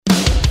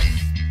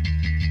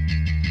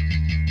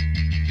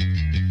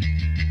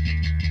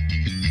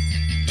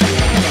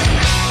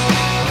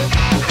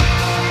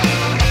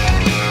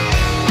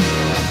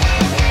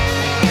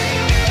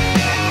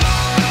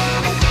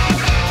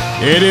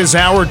It is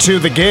hour two,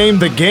 the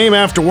game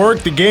after work,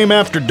 the game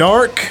after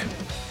dark.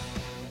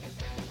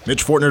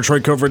 Mitch Fortner, Troy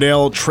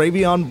Coverdale,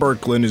 Travion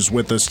Berkland is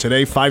with us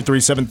today.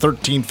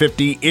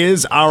 537-1350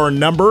 is our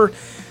number.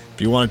 If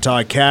you want to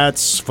talk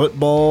Cats,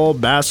 football,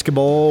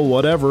 basketball,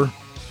 whatever,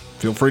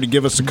 feel free to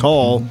give us a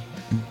call.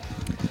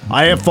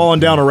 I have fallen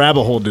down a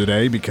rabbit hole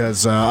today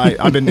because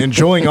I've been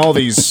enjoying all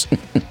these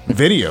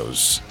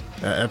videos.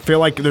 I feel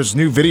like there's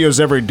new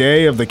videos every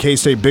day of the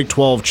K-State Big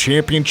 12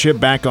 Championship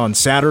back on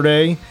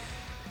Saturday.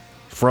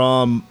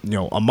 From,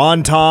 a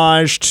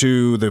montage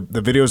to the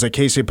videos that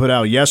K-State put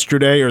out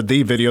yesterday, or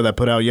the video that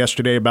put out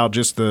yesterday about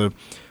just the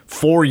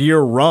 4-year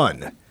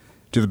run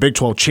to the Big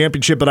 12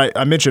 Championship. But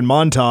I mentioned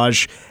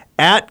montage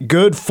at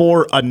Good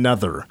for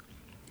Another.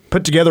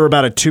 Put together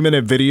about a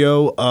 2-minute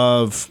video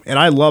of, and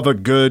I love a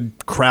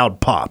good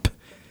crowd pop,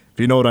 if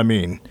you know what I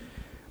mean.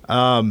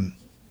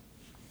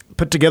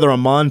 Put together a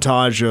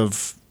montage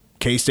of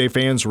K-State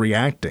fans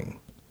reacting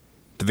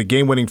to the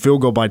game-winning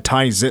field goal by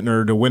Ty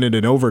Zitner to win it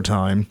in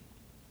overtime.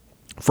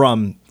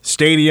 From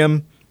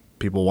stadium,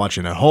 people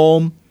watching at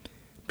home,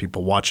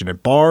 people watching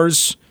at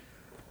bars,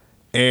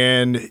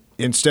 and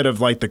instead of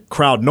like the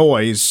crowd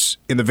noise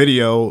in the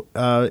video,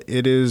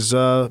 it is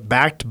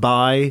backed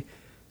by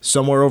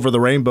Somewhere Over the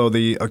Rainbow,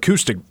 the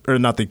acoustic, or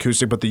not the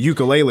acoustic, but the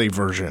ukulele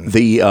version.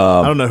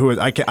 I don't know who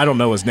I don't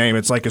know his name.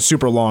 It's like a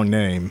super long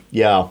name.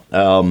 Yeah.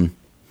 I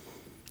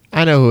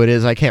know who it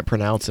is. I can't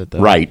pronounce it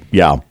though. Right.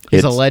 Yeah.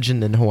 He's a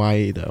legend in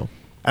Hawaii though.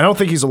 I don't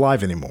think he's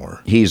alive anymore.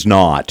 He's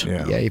not.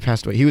 Yeah, he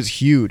passed away. He was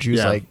huge. He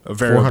was like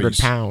 400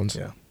 pounds.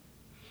 Yeah.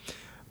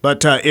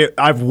 But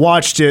I've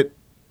watched it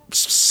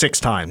 6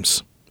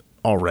 times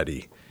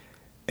already.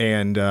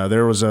 And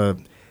there was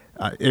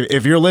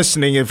if you're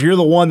listening, if you're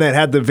the one that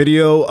had the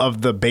video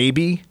of the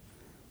baby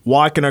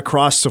walking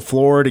across the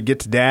floor to get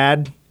to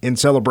dad in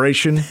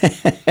celebration,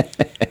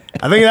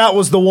 I think that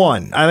was the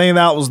one. I think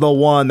that was the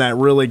one that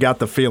really got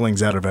the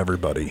feelings out of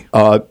everybody.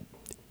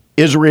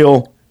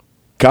 Israel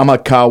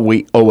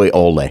Kamakawi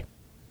Ole.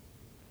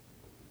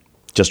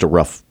 Just a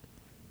rough,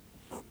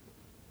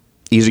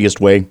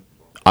 easiest way,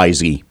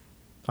 IZ.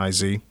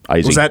 IZ.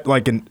 Was that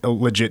like a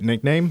legit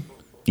nickname?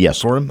 Yes.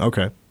 For him?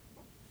 Okay.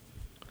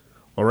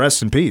 Well,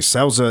 rest in peace.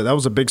 That was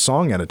a big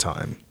song at a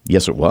time.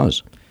 Yes, it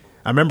was.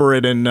 I remember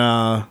it in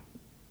blanking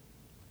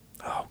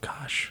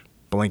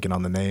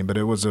on the name, but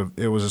it was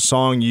a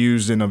song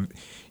used in a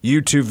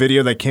YouTube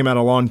video that came out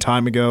a long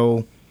time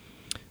ago.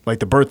 Like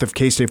the birth of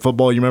K-State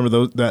football, you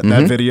remember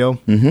that video?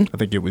 Mm-hmm. I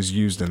think it was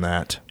used in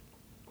that.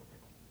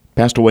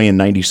 Passed away in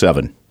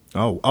 97.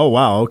 Oh,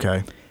 wow,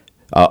 okay.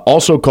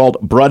 Also called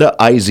Brudda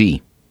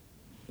IZ.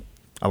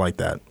 I like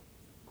that.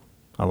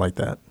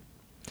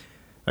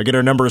 Again,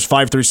 our number is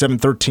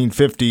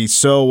 537-1350.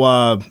 So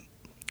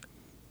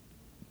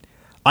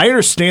I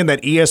understand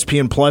that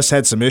ESPN Plus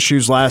had some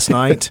issues last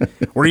night.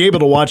 Were you able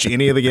to watch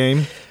any of the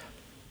game?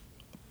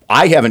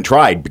 I haven't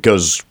tried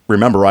because,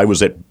 remember, I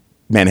was at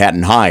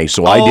Manhattan High,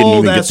 so I didn't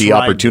even get the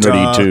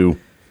opportunity to.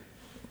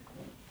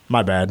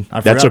 My bad. I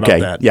forgot about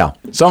that. Yeah.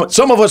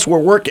 Some of us were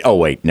working. Oh,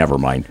 wait, never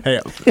mind. Hey,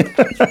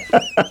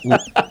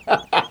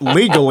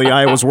 legally,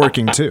 I was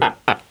working too.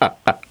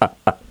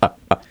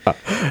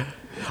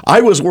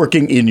 I was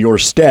working in your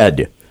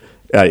stead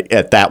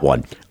at that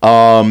one.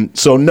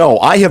 So, no,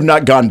 I have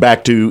not gone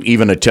back to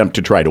even attempt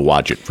to try to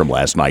watch it from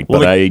last night,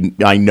 but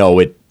I know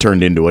it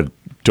turned into a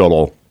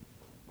total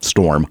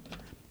storm.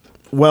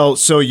 Well,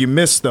 so you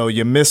missed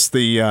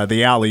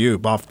the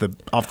alley-oop off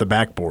the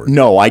backboard.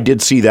 No, I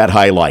did see that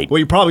highlight. Well,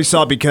 you probably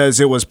saw it because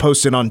it was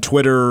posted on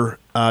Twitter,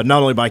 not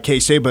only by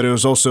K-State, but it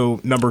was also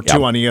number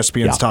 2 on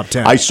ESPN's Top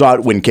 10. I saw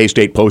it when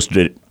K-State posted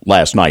it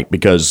last night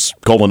because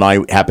Cole and I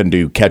happened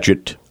to catch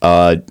it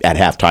at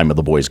halftime of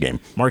the boys' game.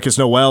 Marcus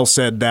Noel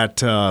said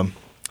that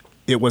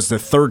it was the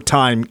third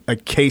time a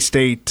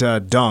K-State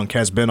dunk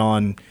has been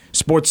on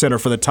SportsCenter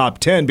for the Top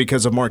 10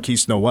 because of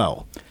Marquise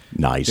Noel.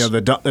 Nice.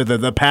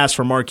 The pass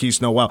from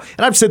Marquise Noel.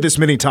 And I've said this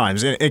many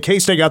times.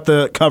 K-State got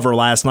the cover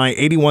last night,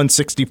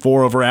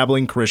 81-64 over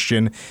Abilene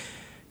Christian.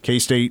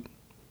 K-State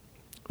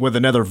with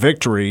another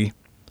victory.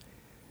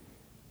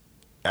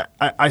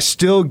 I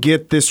still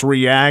get this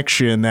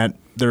reaction that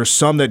there's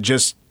some that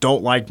just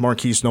don't like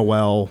Marquise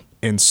Noel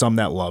and some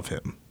that love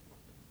him.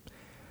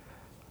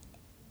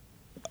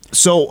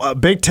 So a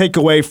big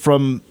takeaway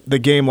from the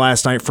game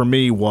last night for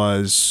me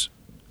was,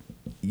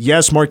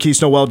 yes,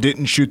 Marquise Noel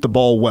didn't shoot the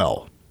ball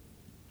well.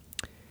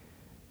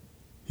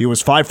 He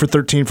was 5 for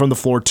 13 from the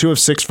floor, 2 of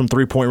 6 from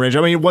three-point range.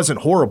 I mean, it wasn't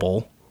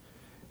horrible.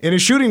 And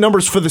his shooting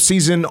numbers for the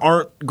season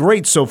aren't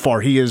great so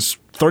far. He is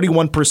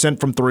 31%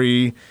 from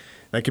three.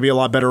 That could be a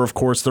lot better, of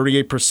course,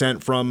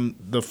 38% from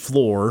the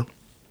floor.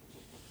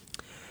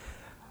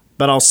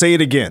 But I'll say it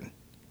again.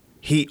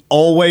 He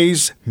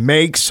always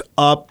makes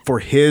up for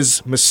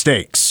his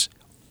mistakes.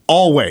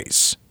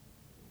 Always.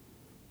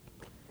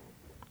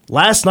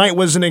 Last night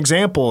was an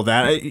example of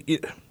that.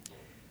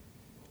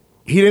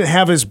 He didn't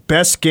have his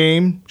best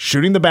game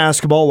shooting the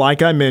basketball,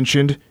 like I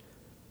mentioned.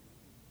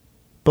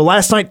 But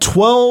last night,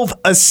 12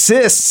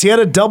 assists. He had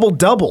a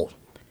double-double.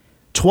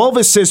 12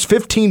 assists,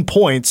 15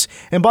 points.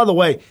 And by the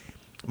way,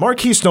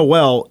 Marquise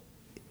Noel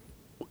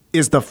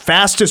is the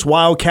fastest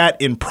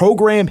Wildcat in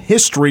program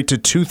history to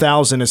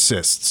 2,000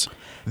 assists.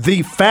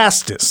 The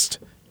fastest.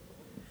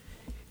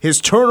 His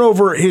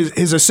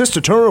assist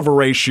to turnover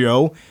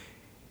ratio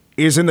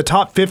is in the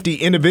top 50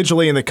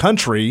 individually in the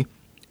country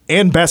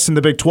and best in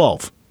the Big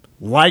 12,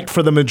 like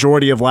for the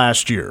majority of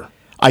last year.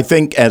 I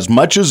think as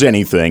much as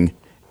anything,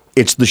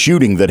 it's the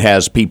shooting that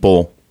has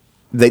people.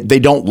 They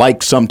don't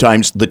like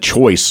sometimes the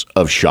choice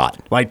of shot.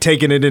 Like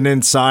taking it in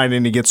inside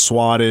and he gets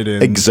swatted.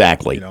 And,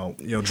 exactly. You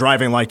know,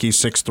 driving like he's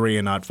 6'3"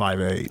 and not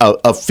 5'8".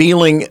 A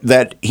feeling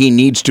that he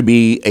needs to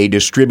be a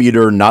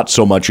distributor, not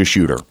so much a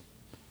shooter.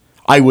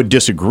 I would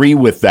disagree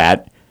with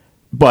that,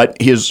 but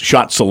his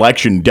shot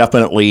selection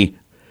definitely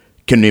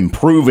can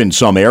improve in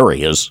some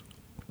areas,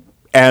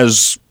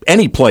 as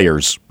any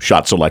player's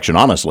shot selection,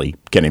 honestly,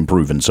 can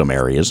improve in some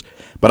areas.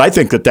 But I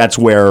think that that's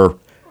where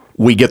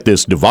we get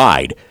this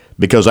divide,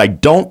 because I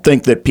don't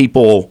think that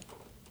people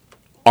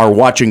are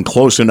watching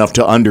close enough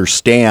to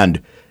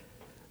understand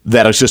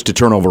that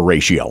assist-to-turnover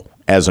ratio,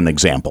 as an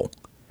example.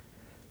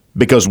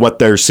 Because what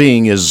they're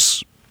seeing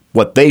is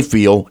what they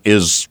feel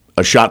is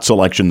a shot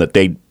selection that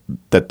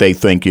they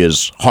think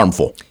is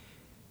harmful.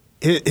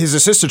 His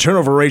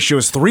assist-to-turnover ratio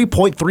is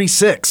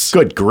 3.36.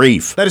 Good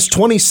grief. That is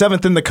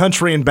 27th in the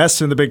country and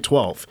best in the Big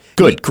 12.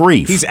 Good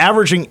grief. He's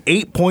averaging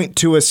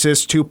 8.2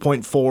 assists,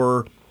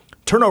 2.4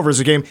 turnovers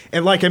a game.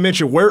 And like I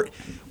mentioned,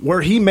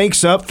 where he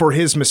makes up for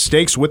his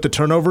mistakes with the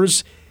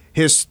turnovers,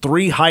 his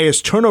 3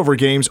 highest turnover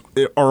games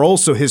are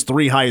also his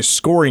 3 highest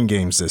scoring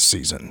games this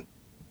season.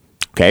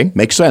 Okay,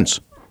 makes sense.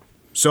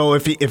 So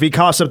if he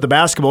coughs up the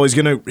basketball, he's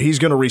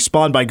gonna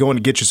respond by going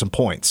to get you some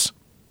points.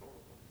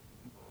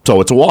 So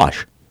it's a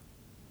wash.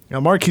 Now,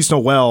 Marquise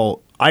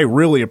Noel, I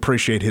really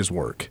appreciate his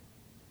work.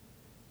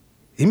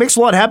 He makes a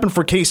lot happen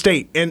for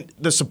K-State and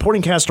the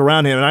supporting cast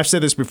around him. And I've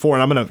said this before,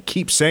 and I'm going to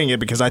keep saying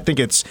it because I think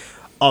it's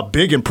a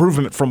big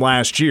improvement from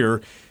last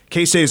year.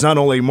 K-State is not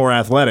only more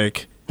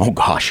athletic,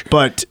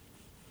 but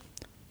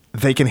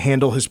they can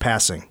handle his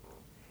passing.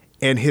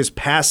 And his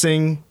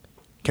passing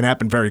can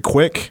happen very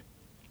quick.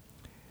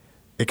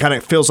 It kind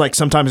of feels like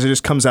sometimes it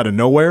just comes out of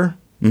nowhere.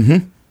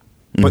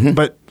 Mm-hmm.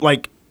 But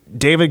like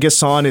David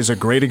Gasson is a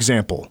great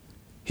example.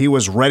 He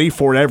was ready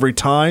for it every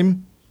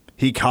time.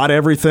 He caught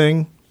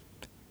everything.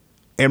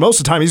 And most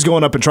of the time, he's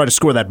going up and trying to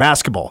score that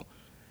basketball.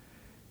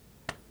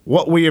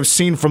 What we have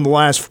seen from the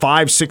last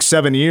 5, 6,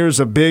 7 years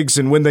of bigs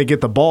and when they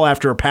get the ball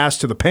after a pass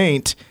to the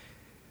paint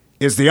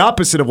is the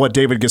opposite of what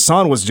David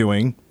Gasson was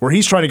doing, where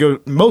he's trying to go,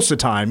 most of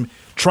the time,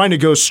 trying to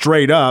go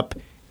straight up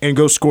and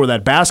go score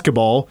that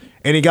basketball.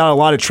 And he got a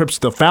lot of trips to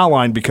the foul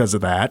line because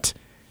of that.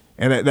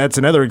 And that's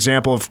another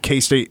example of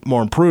K-State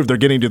more improved. They're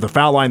getting to the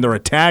foul line, they're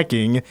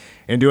attacking,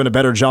 and doing a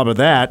better job of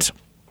that.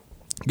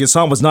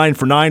 Gasson was 9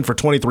 for 9 for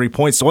 23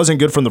 points. So wasn't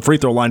good from the free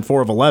throw line,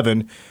 4 of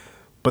 11.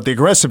 But the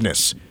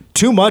aggressiveness.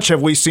 Too much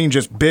have we seen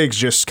just bigs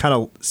just kind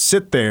of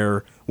sit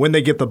there when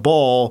they get the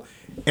ball,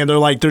 and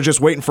they're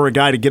just waiting for a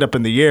guy to get up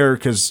in the air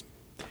because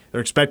they're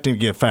expecting to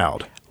get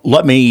fouled.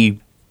 Let me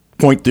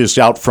point this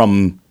out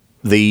from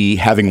the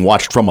having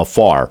watched from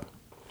afar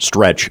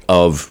stretch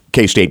of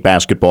K-State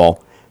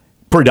basketball,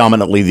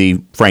 predominantly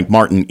the Frank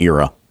Martin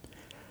era.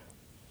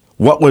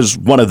 What was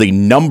one of the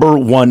number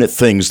one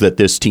things that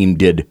this team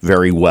did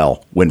very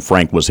well when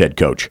Frank was head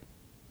coach?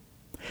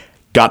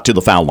 Got to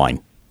the foul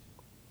line.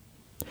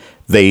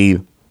 They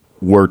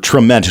were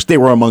tremendous. They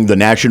were among the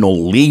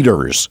national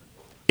leaders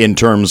in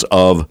terms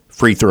of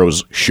free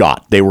throws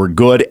shot. They were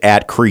good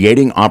at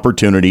creating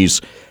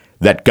opportunities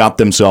that got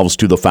themselves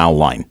to the foul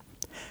line.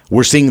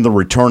 We're seeing the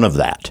return of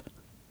that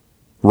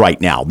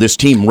right now. This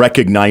team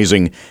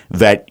recognizing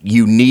that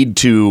you need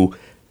to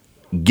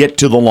get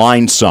to the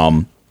line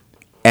some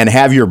and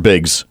have your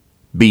bigs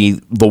be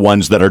the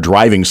ones that are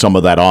driving some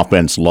of that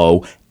offense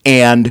low,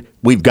 and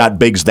we've got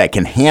bigs that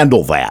can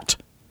handle that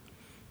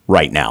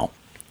right now.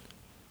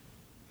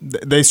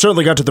 They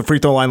certainly got to the free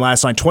throw line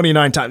last night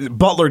 29 times.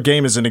 Butler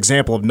game is an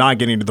example of not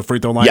getting to the free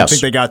throw line. Yes. I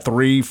think they got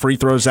 3 free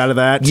throws out of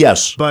that.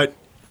 Yes. But,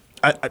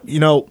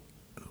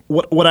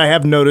 what I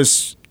have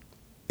noticed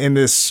in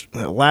this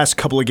last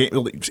couple of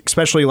games,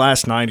 especially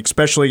last night,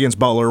 especially against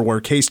Butler, where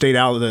K-State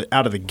out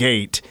of the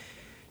gate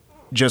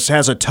just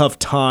has a tough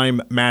time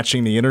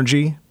matching the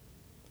energy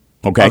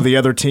of the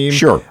other team.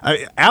 Sure.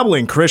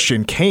 Abilene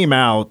Christian came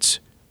out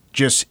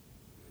just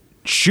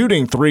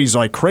shooting threes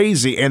like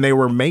crazy, and they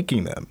were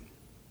making them.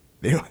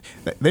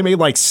 They made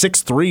like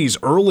 6 threes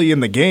early in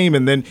the game,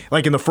 and then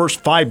like in the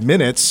first 5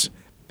 minutes,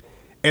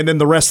 and then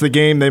the rest of the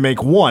game they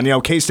make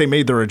 1. K-State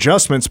made their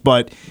adjustments,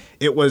 but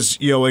it was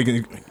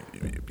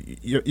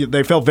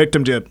they fell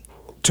victim to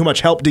too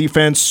much help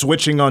defense,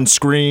 switching on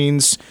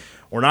screens,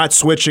 or not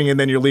switching, and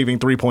then you're leaving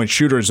 3-point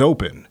shooters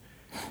open,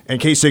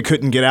 and K-State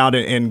couldn't get out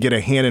and get a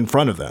hand in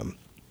front of them.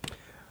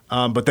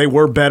 But they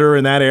were better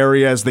in that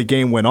area as the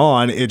game went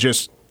on.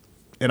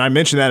 And I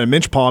mentioned that in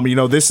Minch Palm,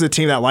 this is a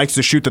team that likes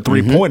to shoot the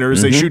three-pointers.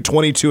 Mm-hmm. They shoot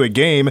 22 a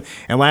game,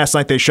 and last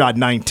night they shot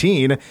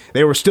 19.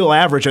 They were still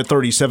average at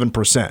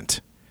 37%.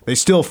 They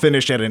still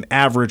finished at an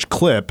average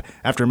clip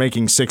after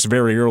making 6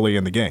 very early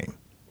in the game.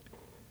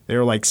 They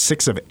were like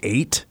 6 of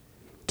 8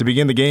 to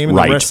begin the game, and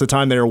the rest of the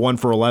time they were 1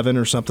 for 11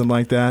 or something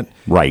like that.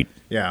 Right.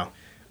 Yeah.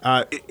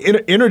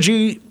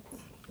 Energy.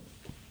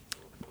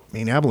 I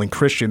mean, Abilene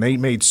Christian, they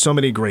made so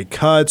many great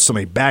cuts, so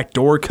many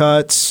backdoor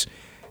cuts,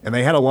 and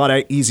they had a lot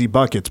of easy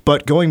buckets.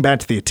 But going back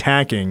to the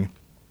attacking,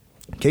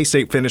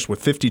 K-State finished with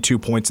 52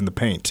 points in the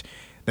paint.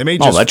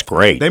 That's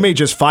great. They made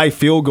just 5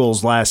 field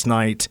goals last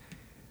night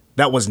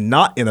that was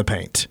not in the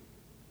paint.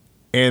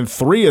 And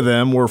 3 of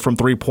them were from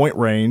three-point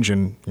range,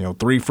 and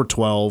 3 for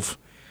 12.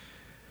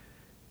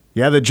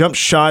 Yeah, the jump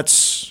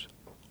shots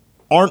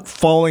aren't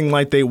falling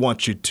like you want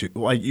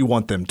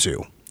them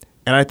to.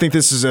 And I think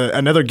this is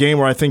another game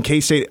where I think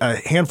K-State a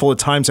handful of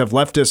times have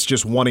left us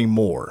just wanting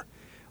more.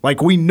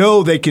 Like, we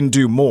know they can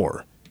do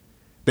more.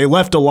 They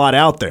left a lot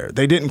out there.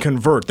 They didn't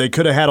convert. They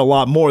could have had a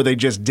lot more. They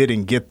just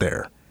didn't get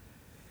there.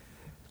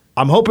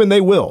 I'm hoping they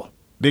will,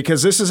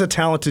 because this is a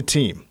talented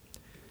team.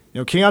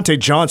 Keontae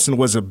Johnson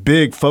was a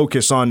big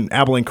focus on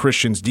Abilene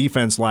Christian's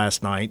defense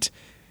last night,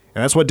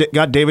 and that's what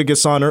got David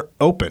Gasson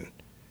open.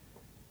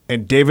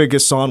 And David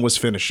Gasson was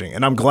finishing.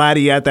 And I'm glad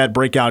he had that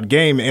breakout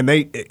game. And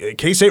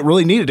K-State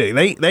really needed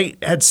it. They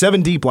had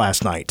 7 deep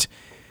last night.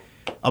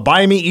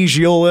 Abayemi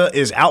Ijiola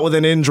is out with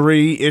an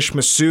injury. Ish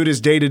Masood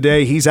is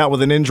day-to-day. He's out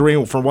with an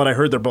injury. From what I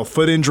heard, they're both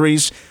foot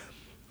injuries.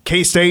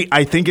 K-State,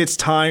 I think it's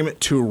time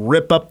to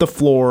rip up the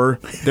floor.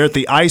 They're at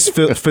the ice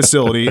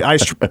facility,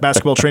 ice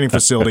basketball training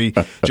facility.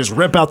 Just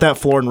rip out that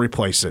floor and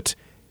replace it.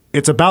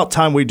 It's about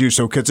time we do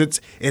so, because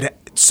it's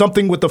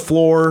something with the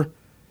floor.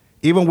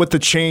 Even with the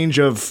change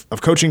of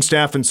coaching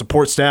staff and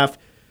support staff,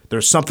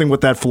 there's something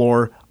with that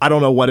floor. I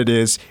don't know what it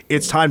is.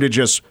 It's time to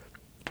just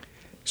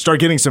start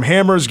getting some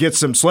hammers, get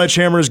some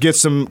sledgehammers, get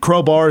some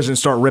crowbars, and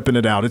start ripping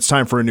it out. It's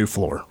time for a new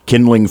floor.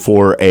 Kindling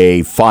for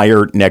a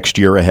fire next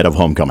year ahead of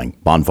homecoming.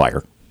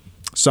 Bonfire.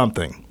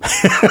 Something.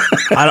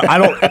 I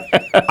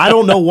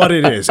don't know what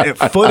it is.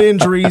 Foot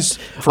injuries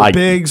for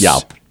bigs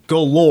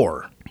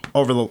galore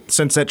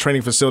since that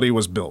training facility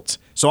was built.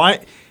 So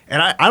I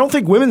don't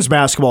think women's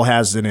basketball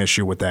has an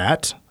issue with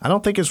that. I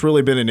don't think it's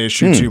really been an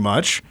issue too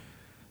much.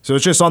 So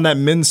it's just on that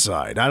men's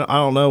side. I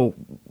don't know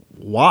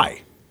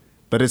why,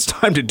 but it's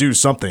time to do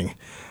something.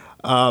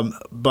 Man,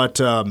 what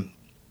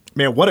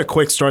a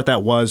quick start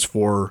that was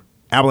for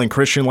Abilene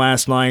Christian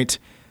last night.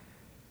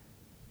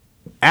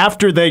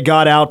 After they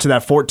got out to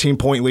that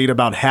 14-point lead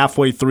about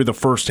halfway through the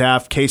first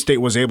half, K-State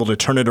was able to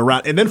turn it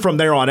around. And then from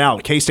there on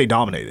out, K-State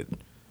dominated.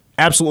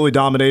 Absolutely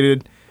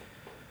dominated.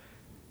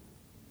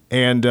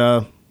 And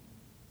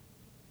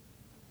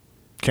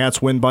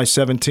Cats win by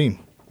 17.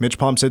 Mitch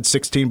Palm said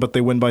 16, but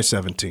they win by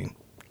 17.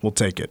 We'll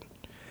take it.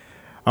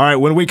 All right,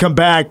 when we come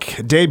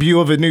back, debut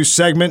of a new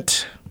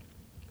segment.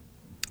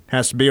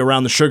 Has to be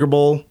around the Sugar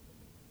Bowl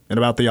and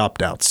about the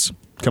opt-outs.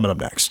 Coming up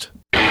next.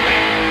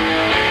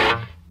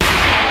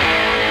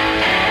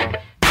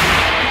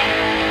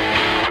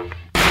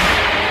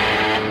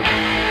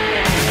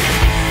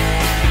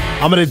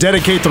 I'm going to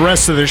dedicate the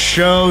rest of the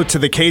show to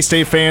the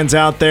K-State fans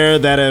out there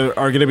that are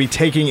going to be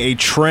taking a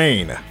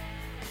train.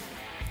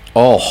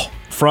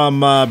 From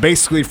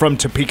basically from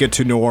Topeka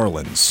to New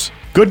Orleans.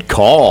 Good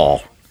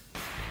call.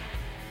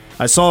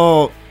 I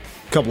saw a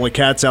couple of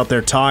cats out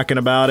there talking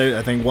about it.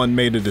 I think one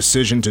made a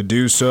decision to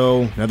do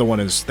so. Another one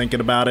is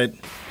thinking about it.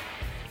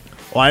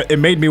 Well, it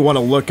made me want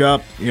to look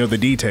up, the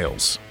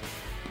details.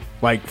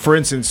 Like, for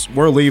instance,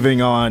 we're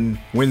leaving on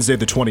Wednesday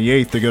the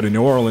 28th to go to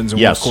New Orleans,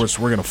 and of course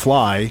we're going to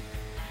fly.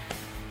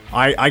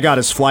 I got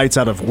his flights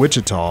out of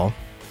Wichita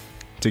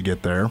to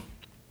get there.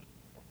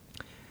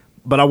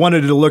 But I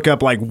wanted to look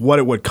up what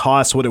it would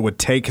cost, what it would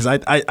take, because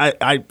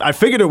I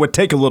figured it would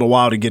take a little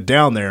while to get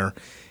down there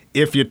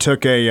if you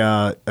took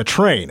a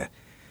train.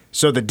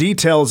 So the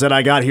details that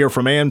I got here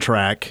from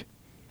Amtrak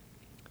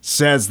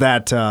says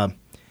that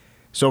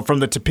so from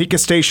the Topeka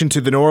station to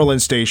the New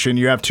Orleans station,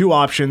 you have 2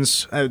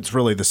 options. It's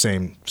really the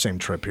same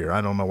trip here.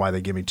 I don't know why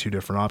they give me 2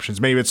 different options.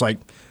 Maybe it's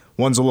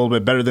one's a little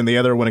bit better than the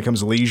other when it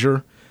comes to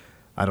leisure.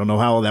 I don't know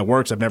how that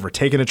works. I've never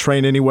taken a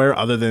train anywhere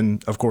other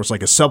than, of course,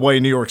 a subway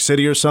in New York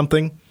City or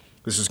something.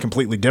 This is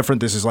completely different.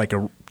 This is it's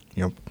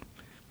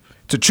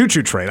a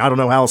choo-choo train. I don't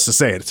know how else to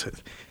say it.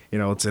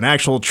 It's an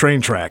actual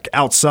train track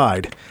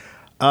outside.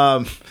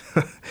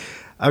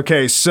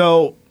 Okay,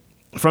 so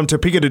from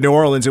Topeka to New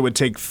Orleans, it would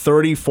take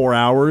 34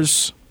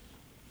 hours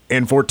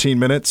and 14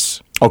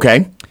 minutes.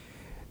 Okay.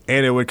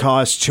 And it would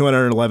cost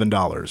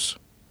 $211.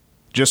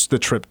 Just the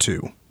trip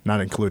to,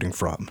 not including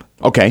from.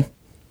 Okay.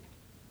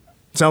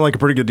 Sound like a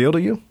pretty good deal to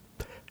you?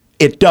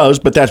 It does,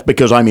 but that's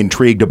because I'm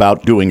intrigued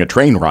about doing a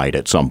train ride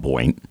at some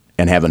point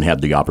and haven't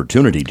had the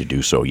opportunity to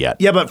do so yet.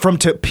 Yeah, but from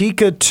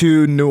Topeka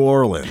to New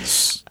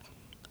Orleans.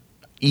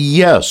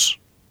 Yes.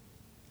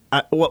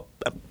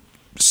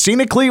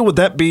 Scenically, would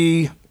that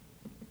be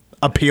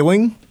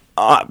appealing?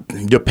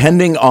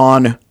 Depending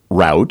on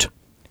route.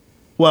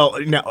 Well,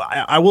 now,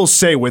 I will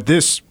say with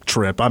this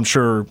trip, I'm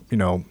sure,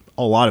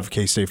 a lot of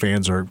K-State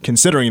fans are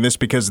considering this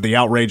because of the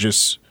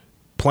outrageous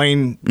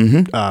plane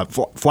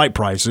flight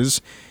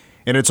prices.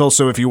 And it's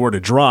also, if you were to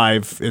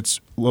drive,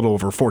 it's a little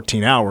over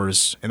 14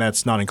 hours, and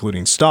that's not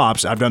including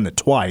stops. I've done it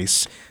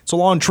twice. It's a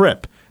long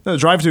trip. The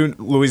drive to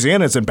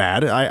Louisiana isn't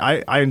bad.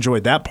 I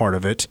enjoyed that part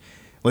of it.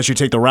 Unless you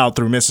take the route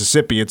through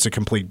Mississippi, it's a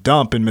complete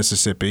dump in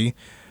Mississippi.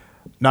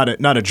 Not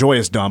a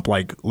joyous dump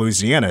like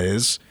Louisiana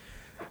is.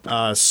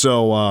 It's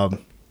a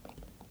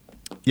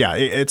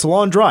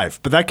long drive,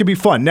 but that could be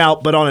fun. Now,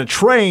 but on a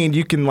train,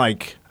 you can I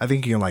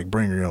think you can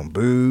bring your own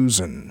booze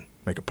and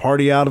make a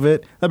party out of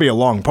it. That'd be a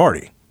long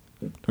party.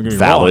 Don't get me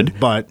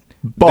Valid, wrong,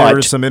 but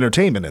there's some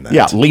entertainment in that.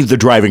 Yeah, leave the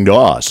driving to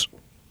us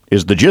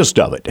is the gist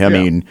of it. I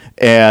mean,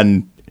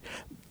 and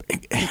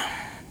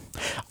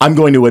I'm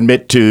going to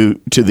admit to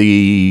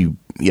the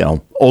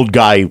old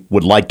guy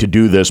would like to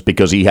do this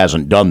because he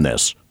hasn't done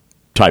this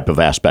type of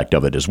aspect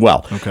of it as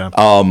well. Okay.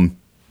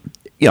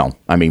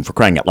 I mean, for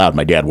crying out loud,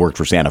 my dad worked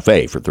for Santa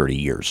Fe for 30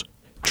 years.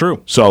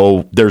 True.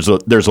 So there's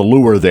a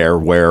lure there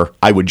where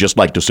I would just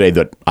like to say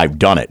that I've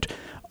done it.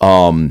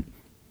 I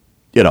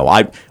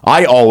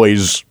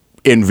always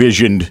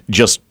envisioned,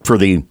 just for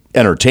the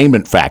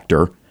entertainment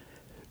factor,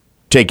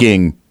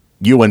 taking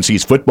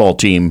UNC's football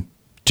team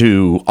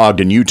to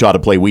Ogden, Utah to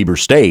play Weber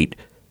State,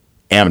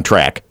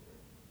 Amtrak,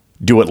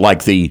 do it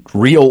like the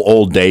real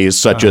old days,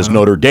 such as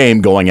Notre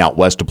Dame going out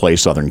west to play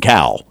Southern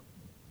Cal.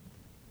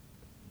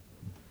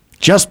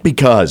 Just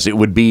because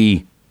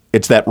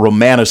it's that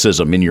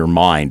romanticism in your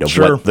mind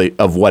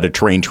of what a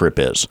train trip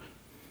is.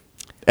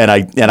 And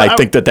I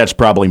think that's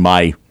probably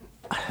my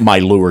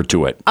lure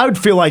to it. I would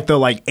feel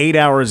like 8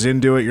 hours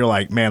into it, you're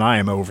like, man, I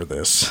am over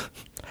this.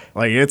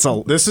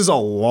 This is a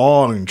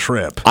long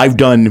trip. I've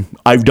done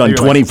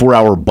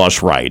 24-hour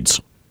bus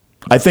rides.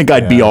 I think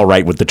I'd be all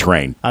right with the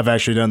train. I've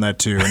actually done that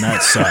too, and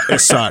that sucked.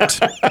 It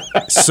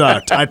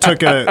sucked. I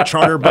took a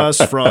charter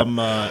bus from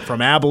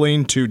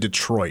Abilene to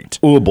Detroit.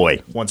 Oh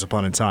boy! Once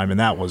upon a time, and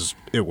it was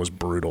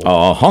brutal.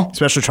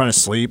 Especially trying to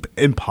sleep,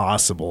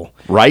 impossible.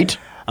 Right.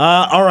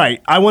 All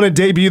right. I want to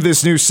debut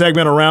this new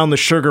segment around the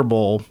Sugar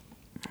Bowl,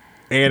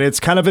 and it's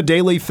kind of a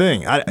daily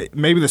thing.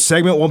 Maybe the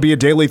segment won't be a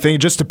daily thing.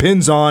 It just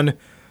depends on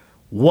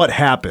what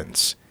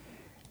happens.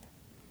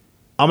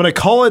 I'm going to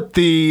call it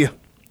the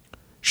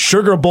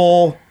Sugar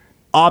Bowl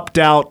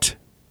opt-out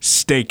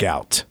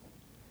stakeout.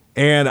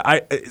 And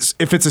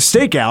if it's a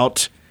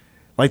stakeout,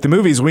 like the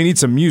movies, we need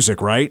some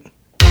music, right?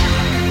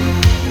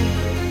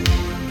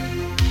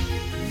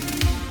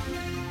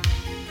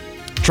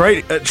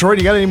 Troy,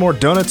 you got any more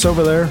donuts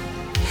over there?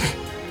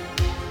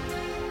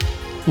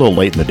 A little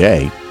late in the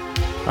day.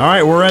 All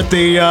right, we're at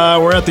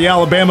the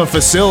Alabama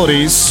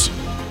facilities.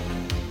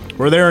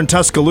 We're there in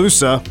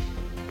Tuscaloosa.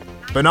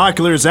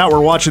 Binoculars out. We're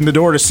watching the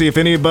door to see if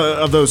any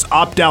of those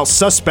opt-out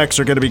suspects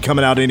are going to be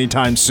coming out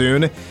anytime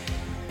soon.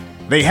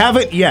 They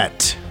haven't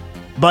yet.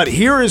 But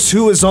here is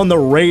who is on the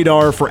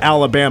radar for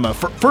Alabama.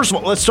 First of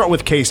all, let's start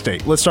with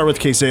K-State.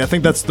 I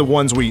think that's the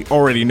ones we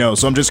already know.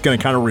 So I'm just going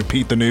to kind of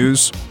repeat the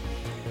news.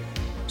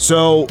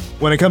 So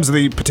when it comes to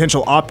the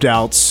potential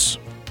opt-outs,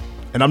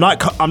 and I'm not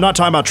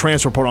talking about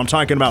transfer portal. I'm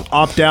talking about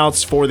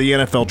opt-outs for the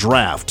NFL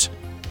draft.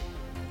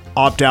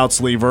 Opt-outs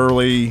leave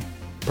early.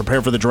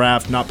 Prepare for the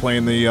draft, not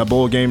playing the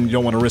bowl game. You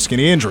don't want to risk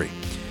any injury.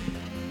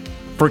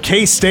 For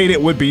K-State,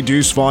 it would be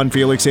Deuce Vaughn,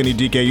 Felix Andy,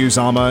 DK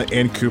Uzama,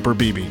 and Cooper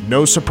Beebe.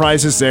 No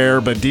surprises there,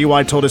 but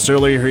DY told us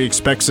earlier he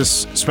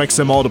expects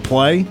them all to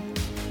play.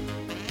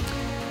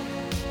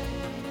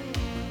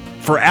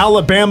 For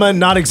Alabama,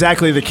 not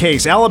exactly the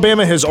case.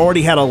 Alabama has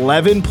already had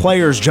 11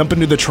 players jump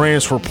into the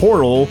transfer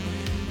portal.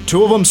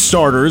 2 of them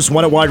starters,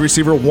 1 at wide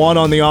receiver, 1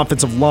 on the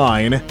offensive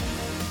line.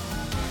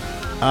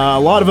 A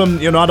lot of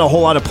them, not a whole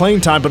lot of playing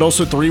time, but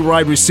also 3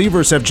 wide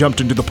receivers have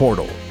jumped into the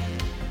portal.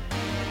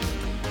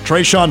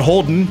 Trayshawn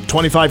Holden,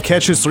 25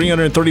 catches,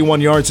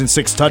 331 yards, and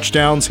 6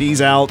 touchdowns.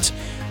 He's out.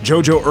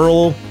 JoJo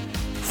Earl,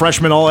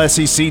 freshman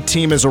All-SEC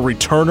team, as a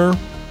returner.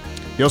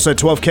 He also had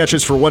 12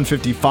 catches for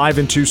 155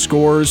 and 2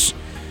 scores.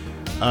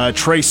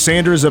 Trey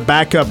Sanders, a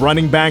backup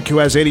running back who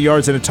has 80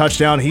 yards and a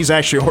touchdown. He's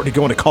actually already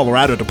going to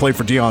Colorado to play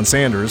for Deion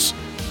Sanders.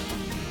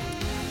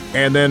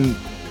 And then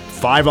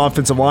 5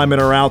 offensive linemen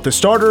are out. The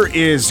starter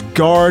is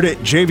guard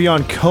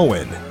Javion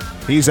Cohen.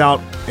 He's out,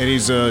 and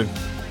he's going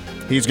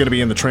to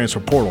be in the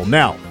transfer portal.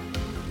 Now,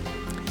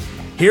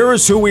 here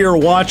is who we are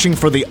watching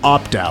for the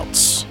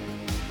opt-outs.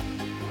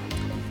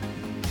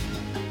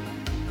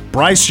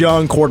 Bryce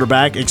Young,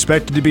 quarterback,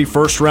 expected to be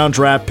first-round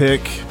draft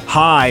pick,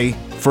 high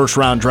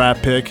first-round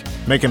draft pick,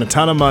 making a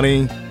ton of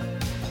money.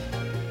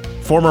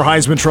 Former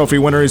Heisman Trophy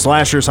winner. He's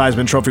last year's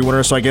Heisman Trophy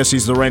winner, so I guess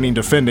he's the reigning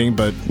defending,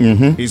 but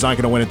he's not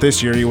going to win it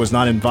this year. He was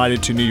not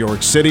invited to New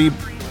York City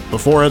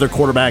before other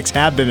quarterbacks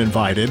have been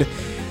invited.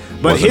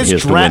 But wasn't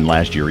his to win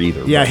last year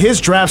either. Yeah,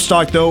 his draft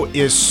stock, though,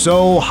 is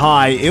so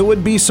high, it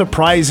would be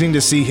surprising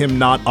to see him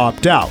not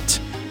opt out.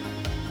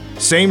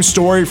 Same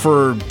story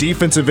for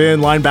defensive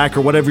end,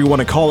 linebacker, whatever you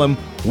want to call him,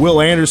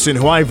 Will Anderson,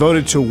 who I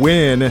voted to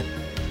win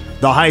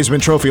the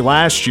Heisman Trophy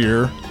last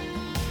year.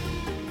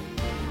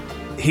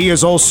 He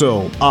is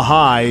also a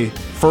high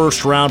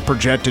first-round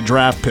projected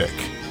draft pick.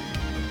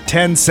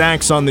 10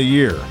 sacks on the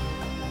year.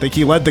 I think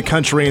he led the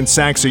country in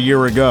sacks a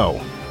year ago.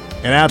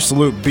 An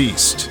absolute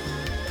beast.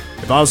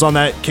 If I was on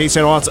that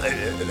K-State offense,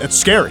 it's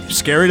scary.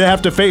 Scary to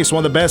have to face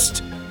one of the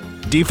best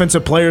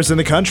defensive players in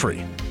the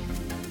country.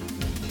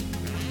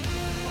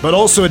 But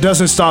also, it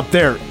doesn't stop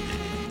there.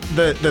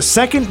 The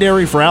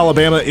secondary for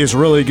Alabama is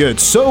really good.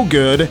 So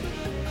good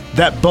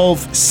that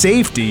both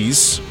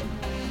safeties,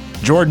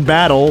 Jordan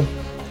Battle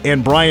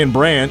and Brian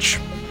Branch,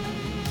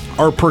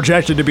 are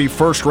projected to be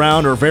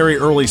first-round or very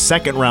early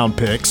second-round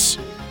picks.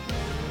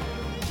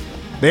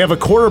 They have a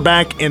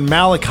quarterback in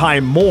Malachi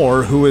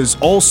Moore, who is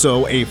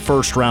also a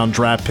first-round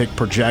draft pick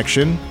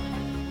projection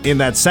in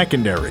that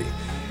secondary.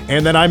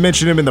 And then I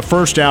mentioned him in the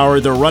first hour,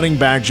 their running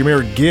back,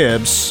 Jahmyr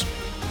Gibbs,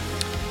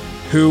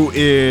 who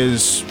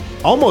is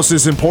almost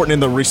as important in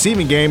the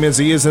receiving game as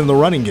he is in the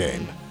running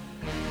game.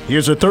 He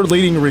is their third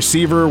leading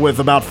receiver with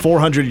about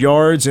 400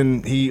 yards,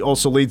 and he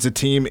also leads the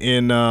team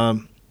in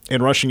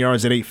rushing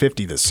yards at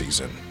 850 this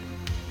season.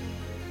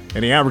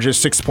 And he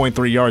averages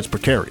 6.3 yards per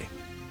carry.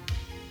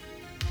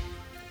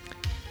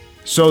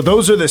 So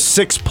those are the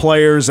 6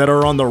 players that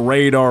are on the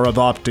radar of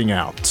opting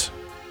out.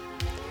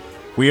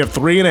 We have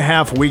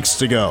 3.5 weeks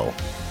to go.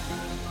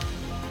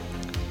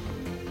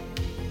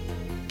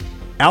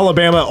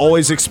 Alabama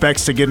always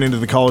expects to get into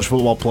the college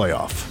football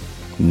playoff.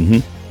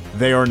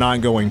 They are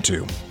not going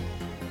to.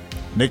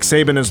 Nick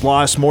Saban has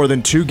lost more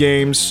than 2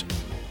 games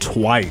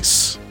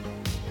twice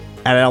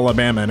at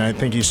Alabama, and I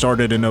think he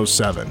started in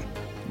 2007.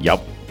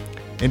 Yep.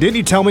 And didn't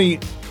you tell me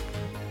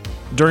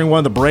during one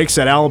of the breaks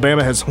that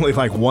Alabama has only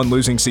like one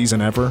losing season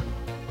ever?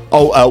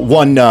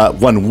 One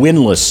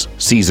winless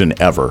season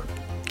ever.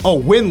 Oh,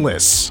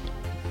 winless.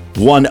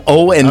 One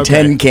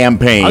 0-10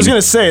 campaign. I was going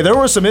to say, there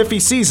were some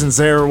iffy seasons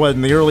there,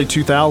 in the early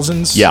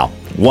 2000s? Yeah,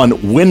 one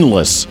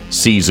winless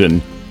season,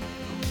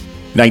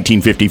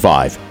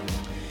 1955.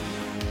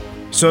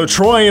 So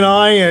Troy and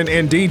I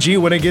and DG,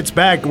 when it gets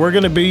back, we're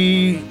going to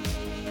be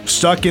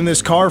stuck in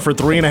this car for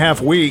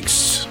 3.5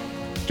 weeks,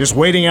 just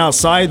waiting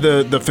outside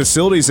the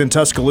facilities in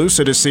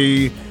Tuscaloosa to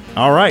see,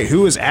 all right,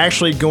 who is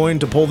actually going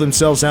to pull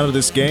themselves out of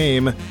this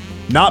game,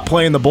 not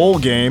play in the bowl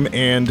game,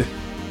 and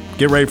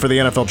get ready for the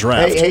NFL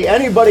draft. Hey,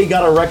 anybody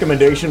got a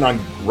recommendation on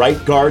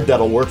right guard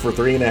that'll work for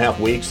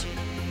 3.5 weeks?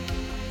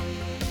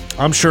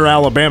 I'm sure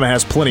Alabama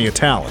has plenty of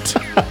talent.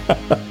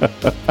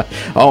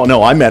 Oh,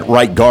 no, I meant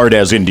right guard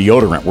as in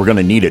deodorant. We're going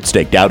to need it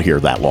staked out here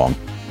that long.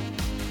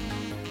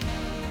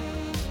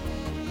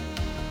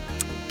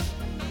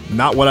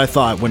 Not what I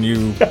thought when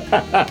you...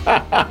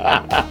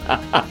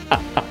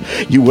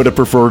 You would have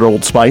preferred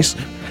Old Spice?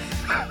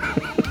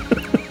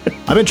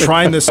 I've been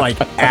trying this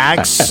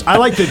Axe. I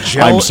like the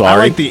gel. I'm sorry. I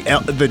like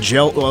the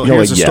gel. Well,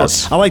 here's the yes.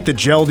 story. I like the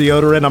gel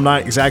deodorant. I'm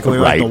not exactly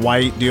like the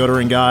white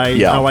deodorant guy.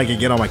 Yeah. I like it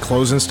get on my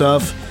clothes and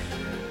stuff.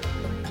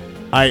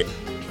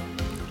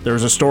 There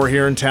was a store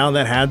here in town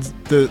that had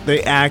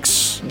the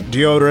Axe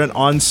deodorant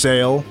on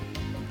sale.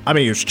 I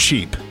mean, it was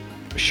cheap.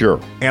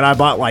 Sure. And I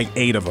bought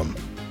 8 of them.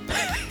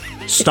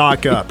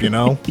 Stock up,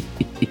 And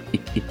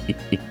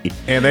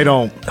they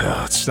don't.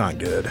 It's not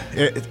good.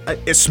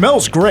 It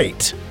smells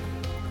great.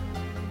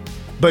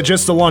 But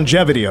just the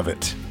longevity of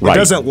it. Right. It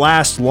doesn't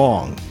last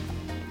long.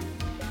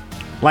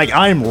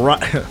 I'm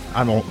right.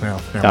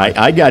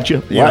 I got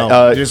you.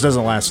 It just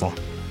doesn't last long.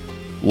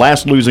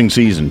 Last losing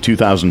season,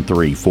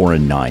 2003,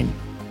 4-9.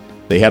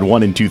 They had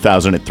one in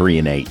 2000 at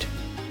 3-8.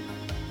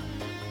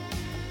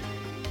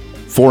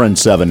 4-7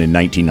 in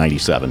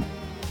 1997.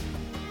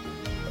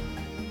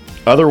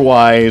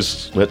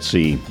 Otherwise, let's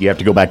see. You have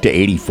to go back to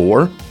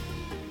 84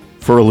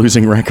 for a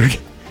losing record.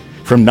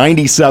 From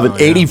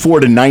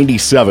 84 to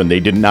 97, they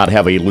did not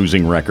have a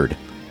losing record.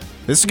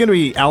 This is going to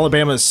be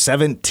Alabama's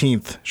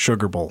 17th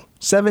Sugar Bowl.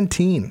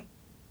 17.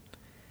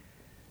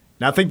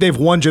 Now, I think they've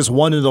won just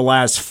one in the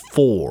last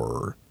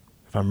 4,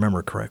 if I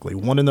remember correctly.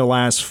 One in the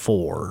last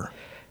 4.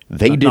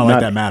 Not like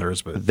that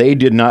matters, but they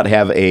did not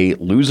have a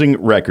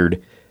losing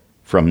record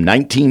from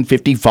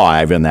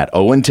 1955 in that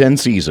 0-10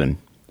 season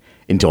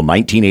until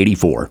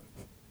 1984.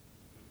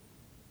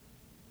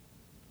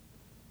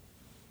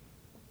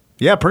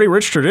 Yeah, pretty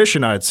rich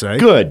tradition, I'd say.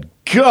 Good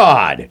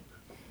God.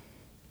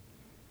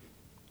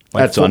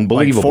 That's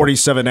unbelievable.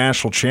 47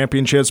 national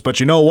championships, but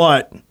you know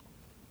what?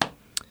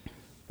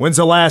 When's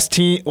the last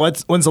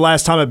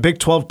time a Big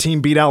 12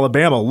 team beat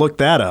Alabama? Look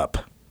that up.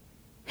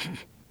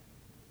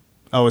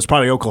 Oh, it's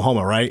probably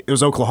Oklahoma, right? It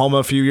was Oklahoma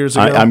a few years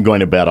ago. I'm going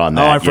to bet on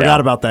that. Oh, I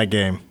forgot about that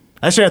game.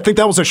 Actually, I think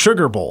that was a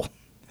Sugar Bowl.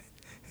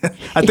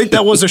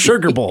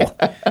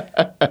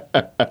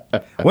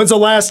 When's the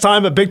last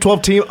time a Big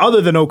 12 team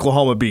other than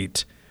Oklahoma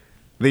beat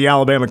the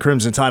Alabama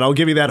Crimson Tide? I'll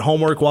give you that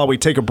homework while we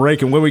take a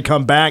break, and when we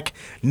come back,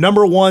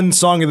 number 1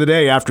 song of the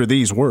day after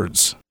these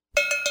words.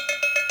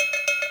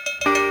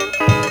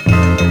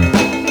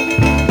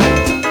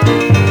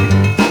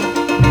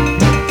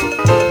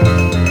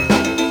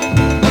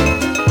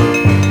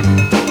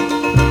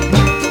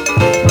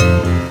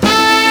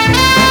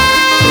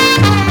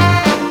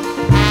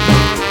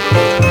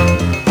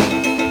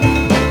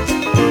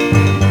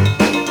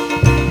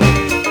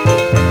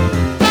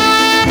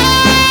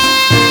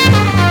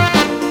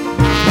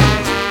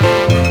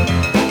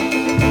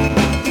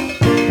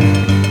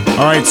 All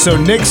All right,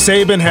 so Nick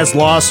Saban has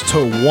lost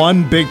to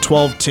one Big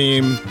 12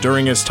 team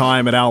during his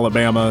time at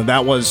Alabama.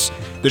 That was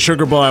the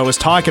Sugar Bowl I was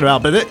talking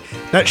about, but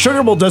that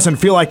Sugar Bowl doesn't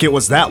feel like it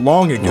was that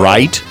long ago.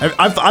 Right.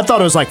 I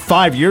thought it was like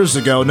 5 years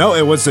ago. No,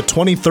 it was the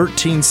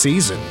 2013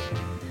 season.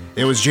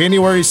 It was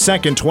January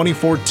 2nd,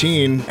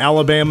 2014,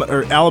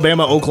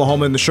 Alabama,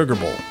 Oklahoma in the Sugar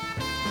Bowl.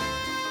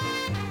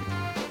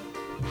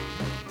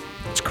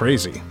 It's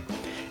crazy.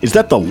 Is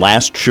that the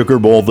last Sugar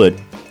Bowl that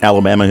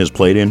Alabama has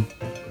played in?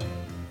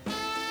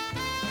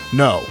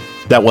 No.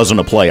 That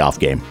wasn't a playoff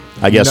game.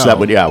 I guess No. that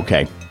would, yeah,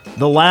 okay.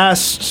 The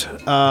last,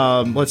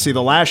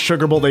 the last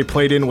Sugar Bowl they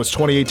played in was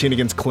 2018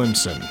 against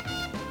Clemson.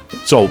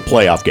 So,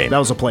 playoff game. That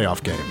was a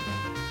playoff game.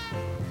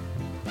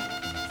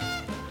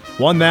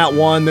 Won that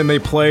one, then they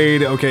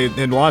played,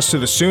 and lost to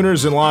the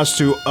Sooners and lost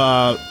to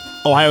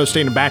Ohio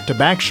State in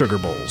back-to-back Sugar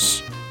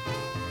Bowls.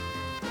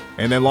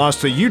 And then lost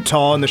to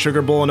Utah in the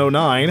Sugar Bowl in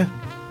 2009.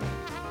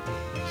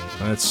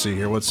 Let's see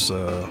here. What's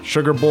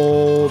Sugar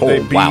Bowl? They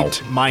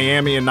beat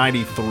Miami in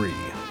 93.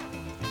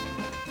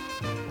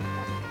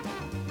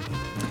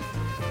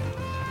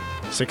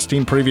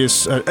 16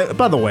 previous.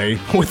 By the way,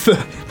 with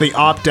the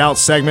opt-out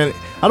segment,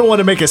 I don't want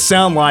to make it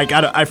sound like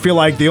I feel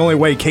like the only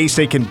way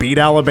K-State can beat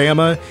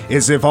Alabama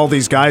is if all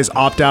these guys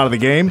opt out of the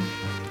game.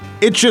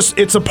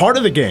 It's a part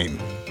of the game.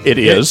 It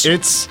is.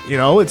 It's. I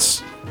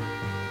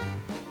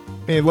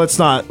mean, let's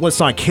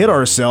not kid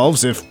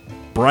ourselves. If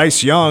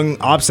Bryce Young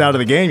opts out of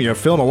the game, you're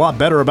feeling a lot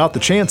better about the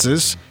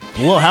chances.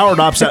 Will Anderson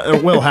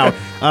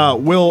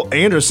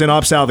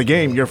opts out of the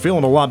game, you're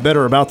feeling a lot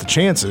better about the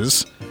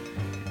chances.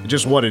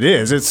 Just what it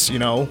is. It's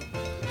kind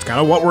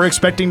of what we're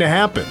expecting to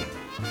happen.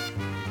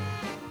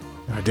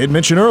 I did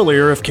mention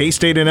earlier, if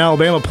K-State and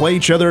Alabama play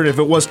each other, and if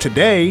it was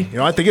today,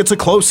 I think it's a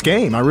close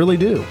game. I really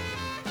do.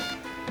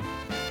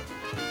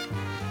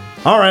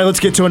 All right, let's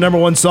get to a number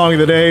one song of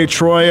the day.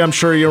 Troy, I'm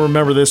sure you'll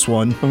remember this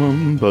one.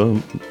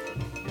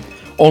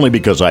 Only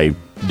because I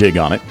dig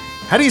on it.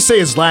 How do you say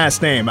his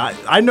last name?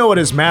 I know it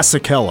as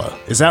Masekela.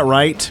 Is that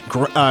right?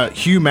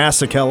 Hugh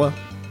Masekela?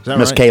 Is that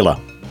Miss right?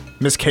 Kayla.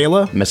 Miss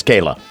Kayla? Miss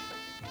Kayla.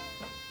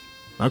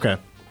 Okay.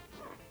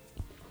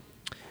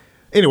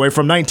 Anyway,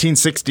 from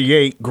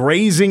 1968,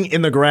 Grazing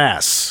in the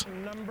Grass.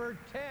 Number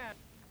 10.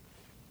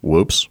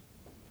 Whoops.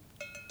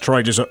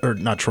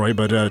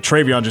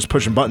 Travion just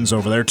pushing buttons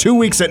over there. 2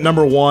 weeks at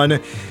number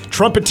one.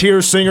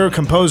 Trumpeter, singer,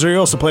 composer. He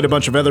also played a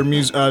bunch of other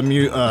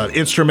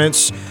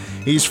instruments.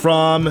 He's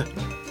from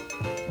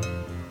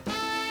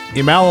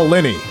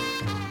Emalilini,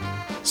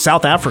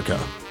 South Africa.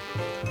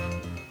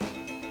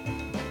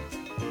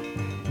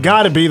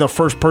 Gotta be the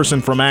first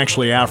person from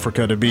actually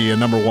Africa to be a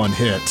number one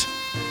hit.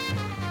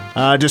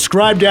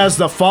 Described as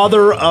the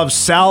father of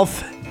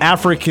South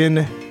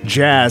African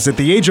jazz. At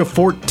the age of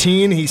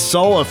 14, he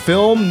saw a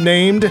film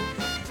named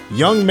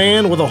Young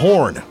Man with a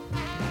Horn,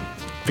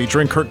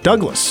 featuring Kirk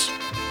Douglas.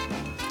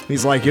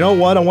 He's like, you know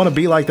what? I want to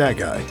be like that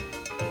guy.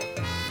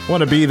 I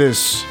want to be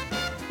this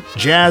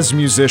jazz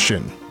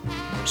musician.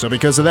 So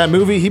because of that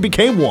movie, he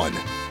became one.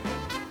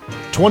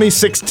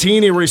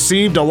 2016, he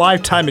received a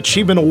Lifetime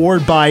Achievement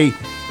Award by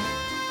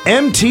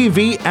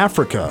MTV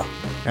Africa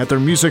at their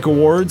music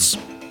awards.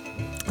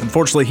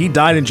 Unfortunately, he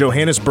died in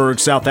Johannesburg,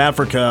 South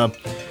Africa,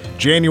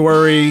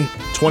 January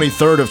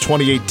 23rd of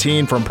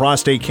 2018 from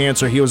prostate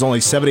cancer. He was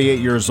only 78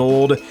 years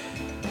old,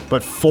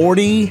 but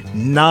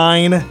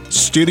 49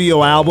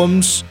 studio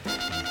albums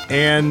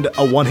and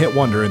a one-hit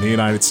wonder in the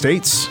United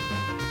States.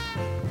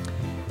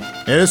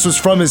 And this was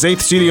from his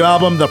 8th studio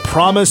album, The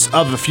Promise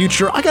of the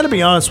Future. I gotta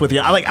be honest with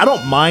you, I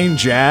don't mind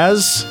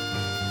jazz.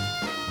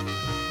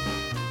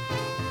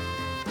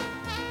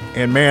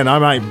 And man, I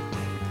might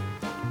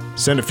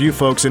send a few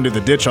folks into the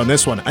ditch on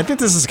this one. I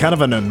think this is kind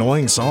of an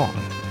annoying song.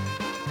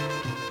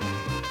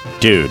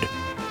 Dude.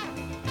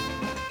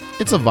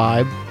 It's a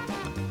vibe.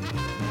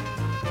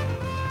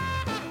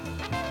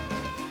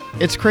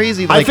 It's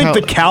crazy. I think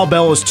the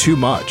cowbell is too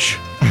much.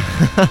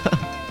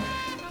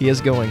 He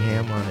is going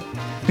ham on it.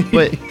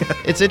 But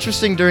it's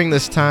interesting during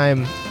this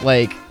time,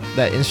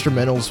 that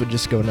instrumentals would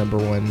just go number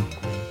one,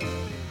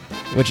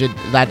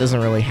 that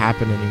doesn't really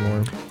happen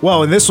anymore.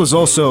 Well, and this was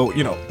also,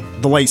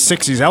 the late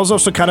 60s. That was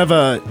also kind of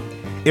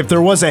if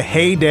there was a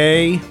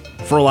heyday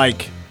for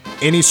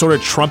any sort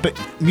of trumpet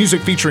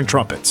music featuring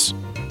trumpets.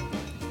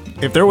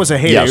 If there was a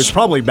heyday, It was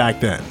probably back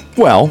then.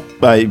 Well,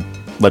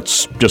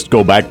 let's just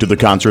go back to the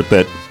concert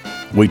that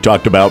we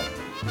talked about,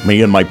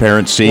 me and my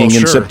parents seeing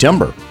in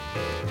September.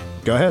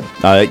 Go ahead.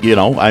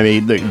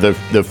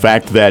 The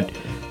fact that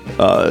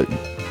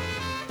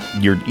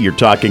you're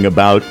talking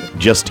about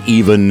just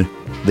even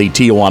the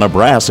Tijuana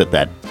Brass at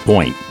that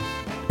point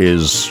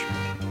is...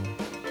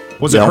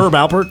 Was it Herb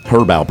Alpert?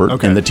 Herb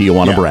Alpert and the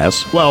Tijuana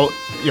Brass. Well,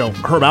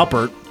 Herb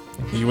Alpert,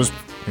 he was,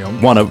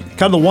 one of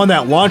kind of the one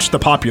that launched the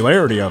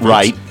popularity of it.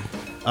 Right.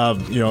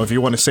 If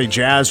you want to say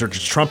jazz or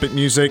just trumpet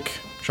music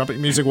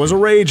was a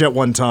rage at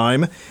one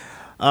time.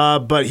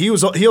 But he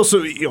also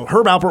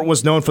Herb Alpert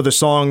was known for the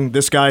song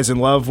 "This Guy's in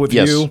Love with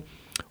You,"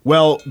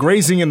 Well,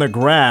 Grazing in the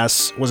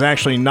Grass was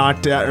actually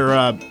knocked out, or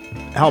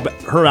Herb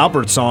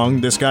Alpert's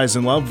song, This Guy's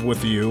in Love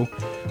with You,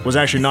 was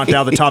actually knocked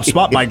out of the top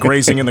spot by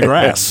Grazing in the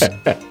Grass.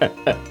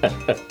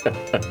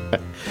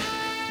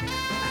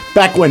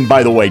 Back when,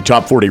 by the way,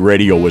 Top 40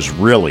 Radio was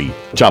really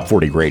Top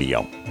 40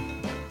 Radio.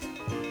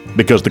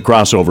 Because the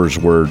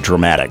crossovers were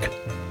dramatic.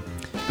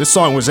 This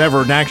song was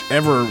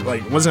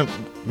wasn't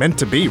meant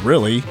to be,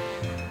 really.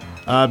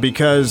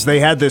 Because they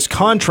had this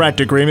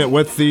contract agreement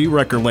with the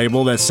record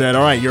label that said,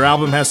 all right, your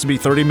album has to be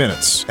 30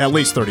 minutes, at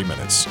least 30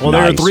 minutes. Well,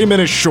 They were 3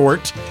 minutes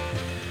short.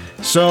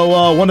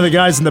 So one of the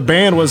guys in the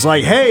band was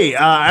like, hey,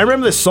 I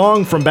remember this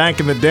song from back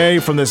in the day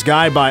from this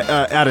guy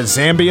out of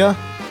Zambia,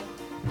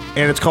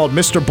 and it's called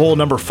Mr. Bull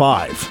Number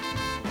 5.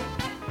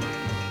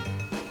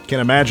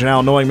 Can't imagine how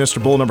annoying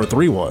Mr. Bull Number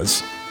 3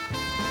 was.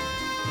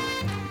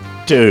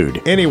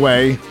 Dude.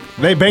 Anyway,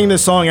 they banged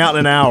this song out in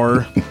an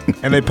hour,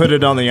 and they put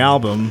it on the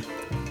album.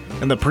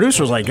 And the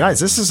producer was like, guys,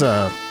 this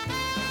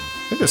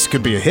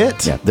could be a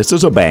hit. Yeah, this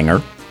is a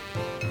banger.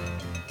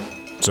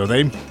 So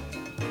they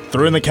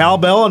threw in the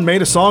cowbell and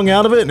made a song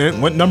out of it, and it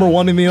went number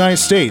 1 in the United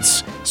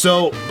States.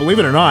 So, believe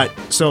it or not,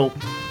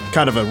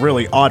 kind of a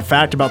really odd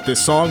fact about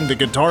this song, the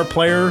guitar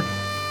player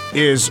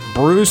is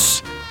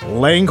Bruce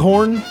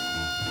Langhorne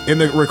in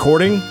the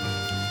recording.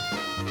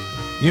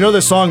 You know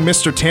the song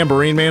Mr.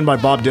 Tambourine Man by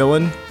Bob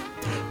Dylan?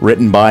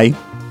 Written by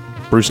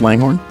Bruce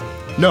Langhorne?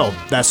 No,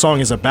 that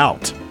song is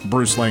about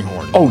Bruce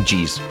Langhorne. Oh,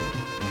 jeez.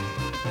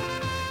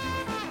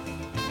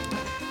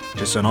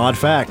 Just an odd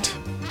fact.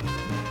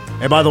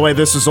 And by the way,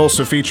 this is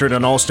also featured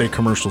in Allstate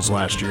commercials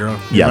last year. You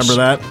Yes. remember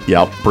that?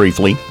 Yeah,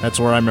 briefly. That's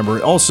where I remember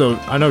it. Also,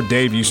 I know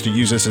Dave used to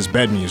use this as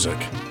bed music.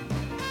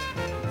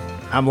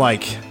 I'm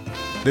like,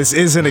 this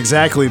isn't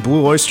exactly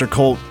Blue Oyster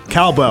Cult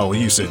cowbell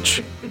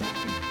usage.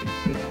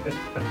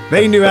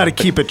 They knew how to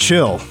keep it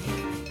chill.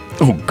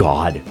 Oh,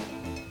 God.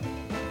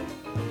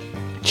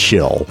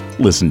 Chill.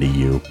 Listen to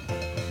you.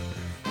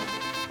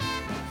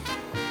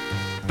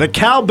 The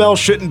cowbell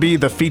shouldn't be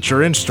the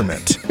feature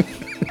instrument.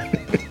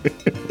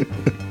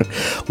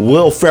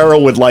 Will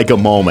Ferrell would like a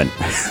moment.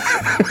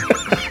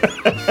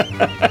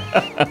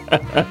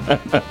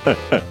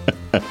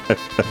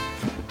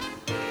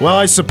 Well,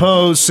 I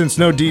suppose since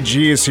no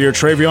DG is here,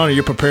 Travion, are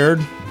you prepared?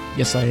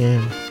 Yes, I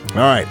am.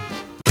 All right.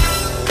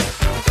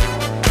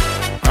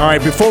 All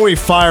right, before we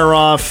fire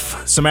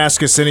off some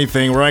Ask Us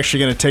Anything, we're actually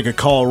going to take a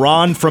call.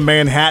 Ron from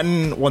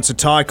Manhattan wants to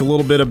talk a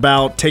little bit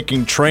about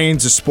taking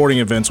trains to sporting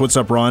events. What's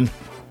up, Ron?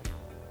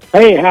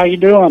 Hey, how you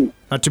doing?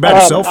 Not too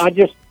bad yourself?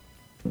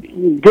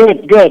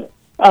 Good.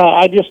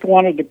 I just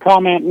wanted to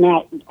comment.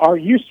 Now, are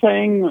you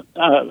saying,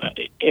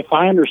 if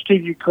I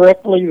understood you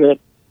correctly,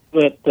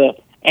 that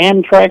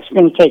Amtrak's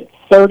going to take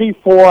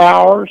 34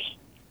 hours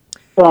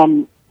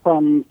from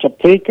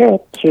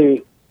Topeka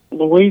to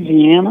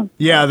Louisiana?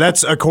 Yeah,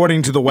 that's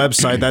according to the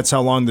website. That's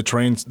how long the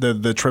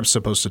trip's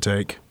supposed to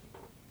take.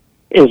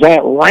 Is that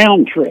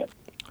round trip?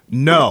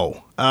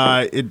 No,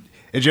 it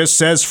just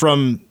says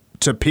from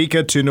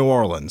Topeka to New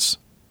Orleans.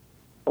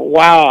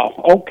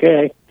 Wow.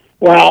 Okay.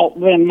 Well,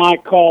 then my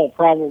call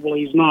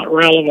probably is not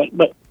relevant.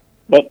 But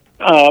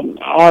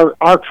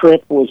our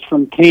trip was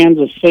from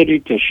Kansas City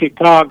to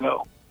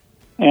Chicago,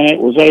 and it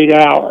was 8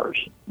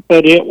 hours.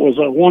 But it was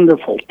a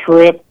wonderful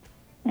trip.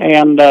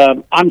 And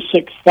I'm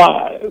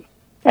 6'5",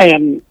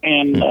 and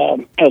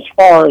as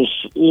far as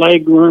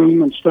leg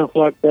room and stuff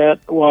like that,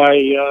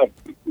 why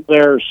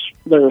there's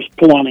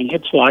plenty.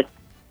 It's like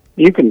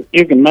you can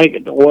make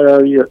it to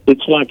where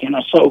it's like in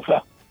a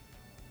sofa.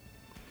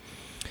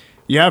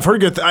 Yeah, I've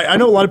heard good. I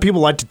know a lot of people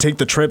like to take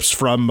the trips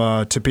from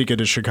Topeka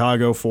to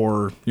Chicago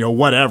for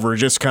whatever,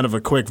 just kind of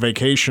a quick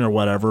vacation or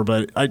whatever.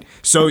 But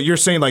so you're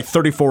saying like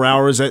 34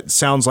 hours? That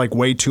sounds like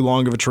way too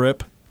long of a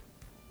trip.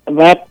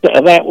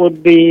 That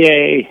would be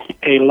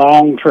a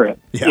long trip.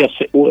 Yeah, yes,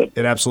 it would.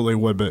 It absolutely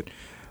would. But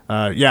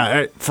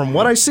from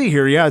what I see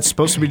here, it's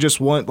supposed to be just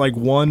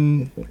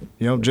one,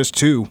 just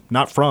two,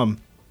 not from.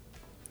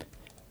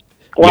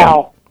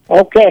 Wow.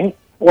 Yeah. Okay.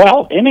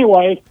 Well,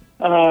 anyway,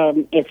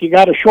 if you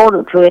got a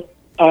shorter trip,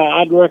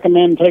 I'd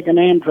recommend taking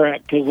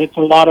Amtrak because it's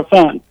a lot of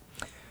fun.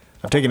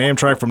 I've taken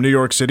Amtrak from New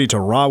York City to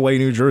Rahway,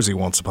 New Jersey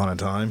once upon a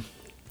time.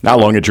 How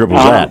long a trip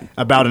was that?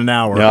 About an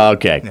hour.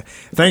 Okay.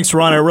 Thanks,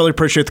 Ron. I really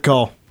appreciate the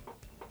call.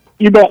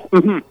 You bet.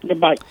 Mm-hmm.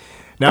 Goodbye.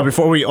 Now,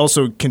 before we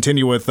also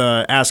continue with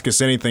Ask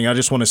Us Anything, I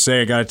just want to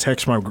say I got a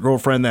text from my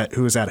girlfriend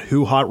who is at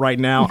Who Hot right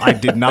now. I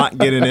did not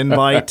get an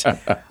invite.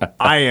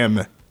 I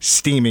am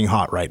steaming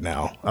hot right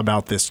now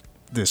about this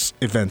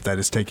event that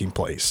is taking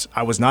place.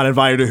 I was not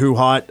invited to Who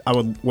Hot. I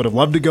would have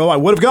loved to go. I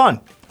would have gone.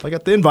 I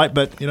got the invite,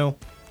 but,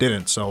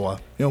 didn't. So,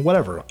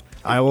 whatever.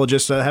 I will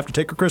just have to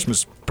take her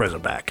Christmas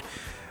present back.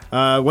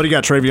 What do you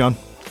got, Travion?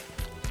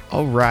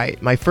 All right.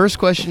 My first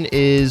question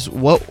is,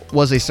 what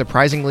was a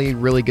surprisingly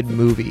really good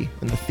movie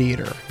in the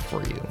theater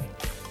for you?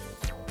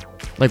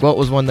 Like, what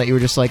was one that you were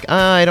just like,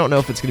 I don't know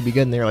if it's going to be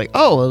good, and they're like,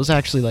 oh, it was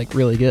actually, like,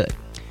 really good.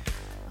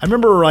 I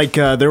remember,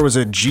 there was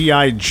a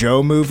G.I.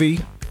 Joe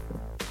movie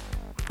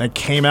that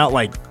came out,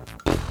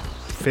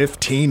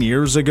 15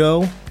 years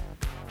ago.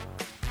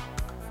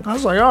 I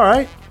was like, all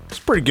right, It's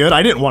pretty good.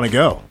 I didn't want to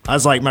go. I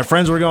was like, my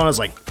friends were going. I was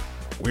like,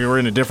 we were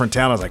in a different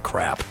town. I was like,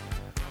 crap.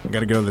 I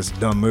got to go to this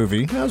dumb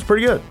movie. That was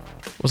pretty good.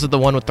 Was it the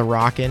one with The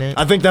Rock in it?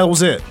 I think that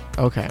was it.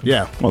 Okay.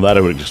 Yeah. Well,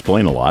 that would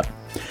explain a lot.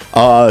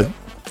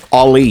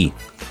 Ali.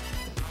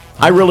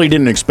 I really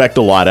didn't expect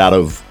a lot out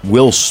of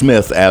Will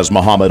Smith as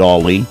Muhammad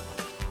Ali,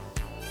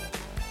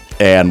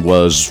 and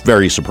was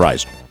very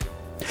surprised.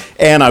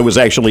 And I was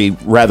actually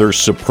rather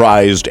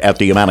surprised at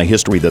the amount of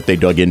history that they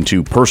dug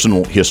into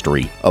personal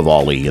history of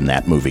Ali in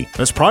that movie.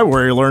 That's probably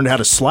where he learned how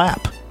to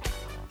slap.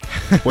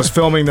 Was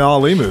filming the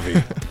Ali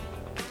movie.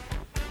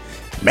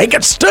 Make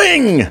it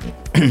sting!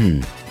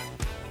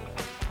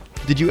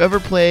 Did you ever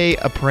play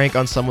a prank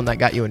on someone that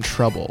got you in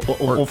trouble?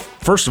 Well,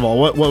 first of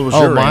all, what was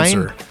your mine?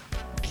 answer?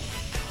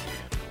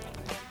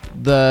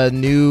 The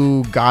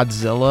new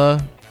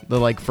Godzilla,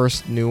 the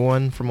first new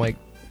one from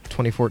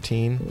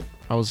 2014.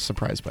 I was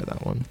surprised by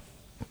that one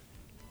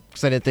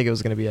because I didn't think it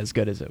was going to be as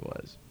good as it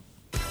was.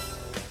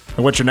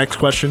 And what's your next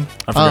question?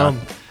 I forgot.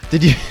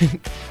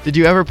 Did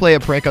you ever play a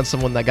prank on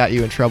someone that got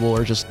you in trouble,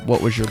 or just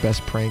what was your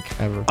best prank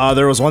ever?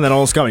 There was one that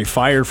almost got me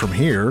fired from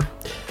here.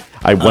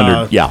 I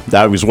wondered,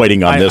 I was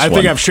waiting on this one. I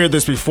think I've shared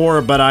this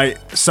before, but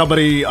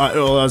somebody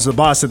as the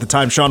boss at the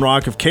time, Sean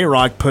Rock of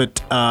K-Rock,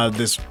 put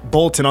this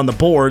bulletin on the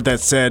board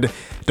that said,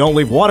 "Don't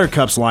leave water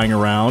cups lying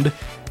around."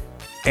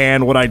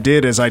 And what I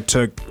did is I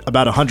took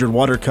about 100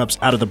 water cups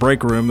out of the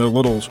break room, the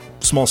little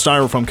small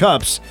styrofoam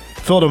cups,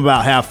 filled them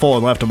about half full,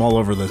 and left them all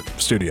over the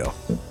studio.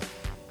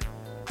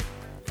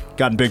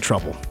 Got in big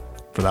trouble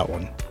for that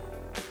one.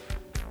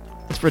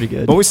 That's pretty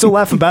good. But we still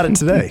laugh about it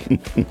today,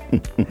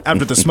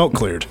 after the smoke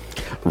cleared.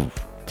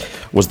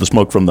 Was the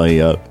smoke from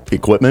the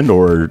equipment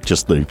or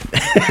just the...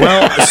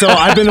 Well, so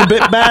I've been a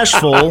bit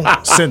bashful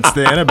since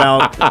then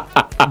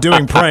about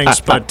doing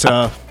pranks, but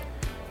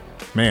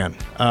man,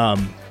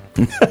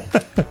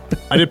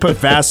 I did put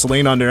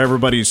Vaseline under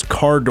everybody's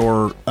car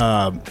door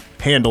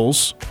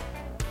handles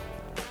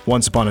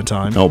once upon a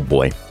time. Oh,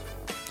 boy.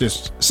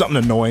 Just something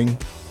annoying,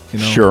 you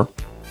know? Sure.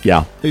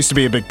 Yeah. I used to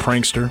be a big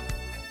prankster.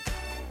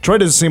 Troy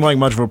doesn't seem like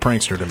much of a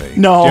prankster to me.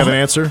 No. Do you have an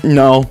answer?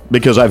 No,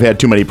 because I've had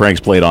too many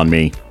pranks played on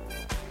me.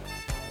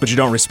 But you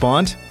don't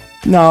respond?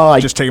 No, I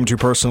just take them too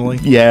personally?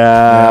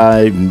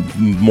 Yeah,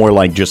 more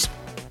like just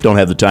don't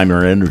have the time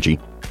or energy.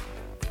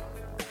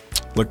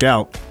 Look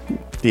out.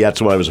 Yeah,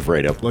 that's what I was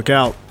afraid of. Look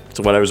out. That's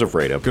what I was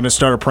afraid of. Gonna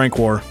start a prank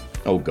war.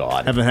 Oh,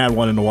 God. Haven't had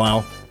one in a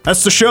while.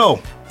 That's the show.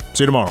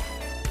 See you tomorrow.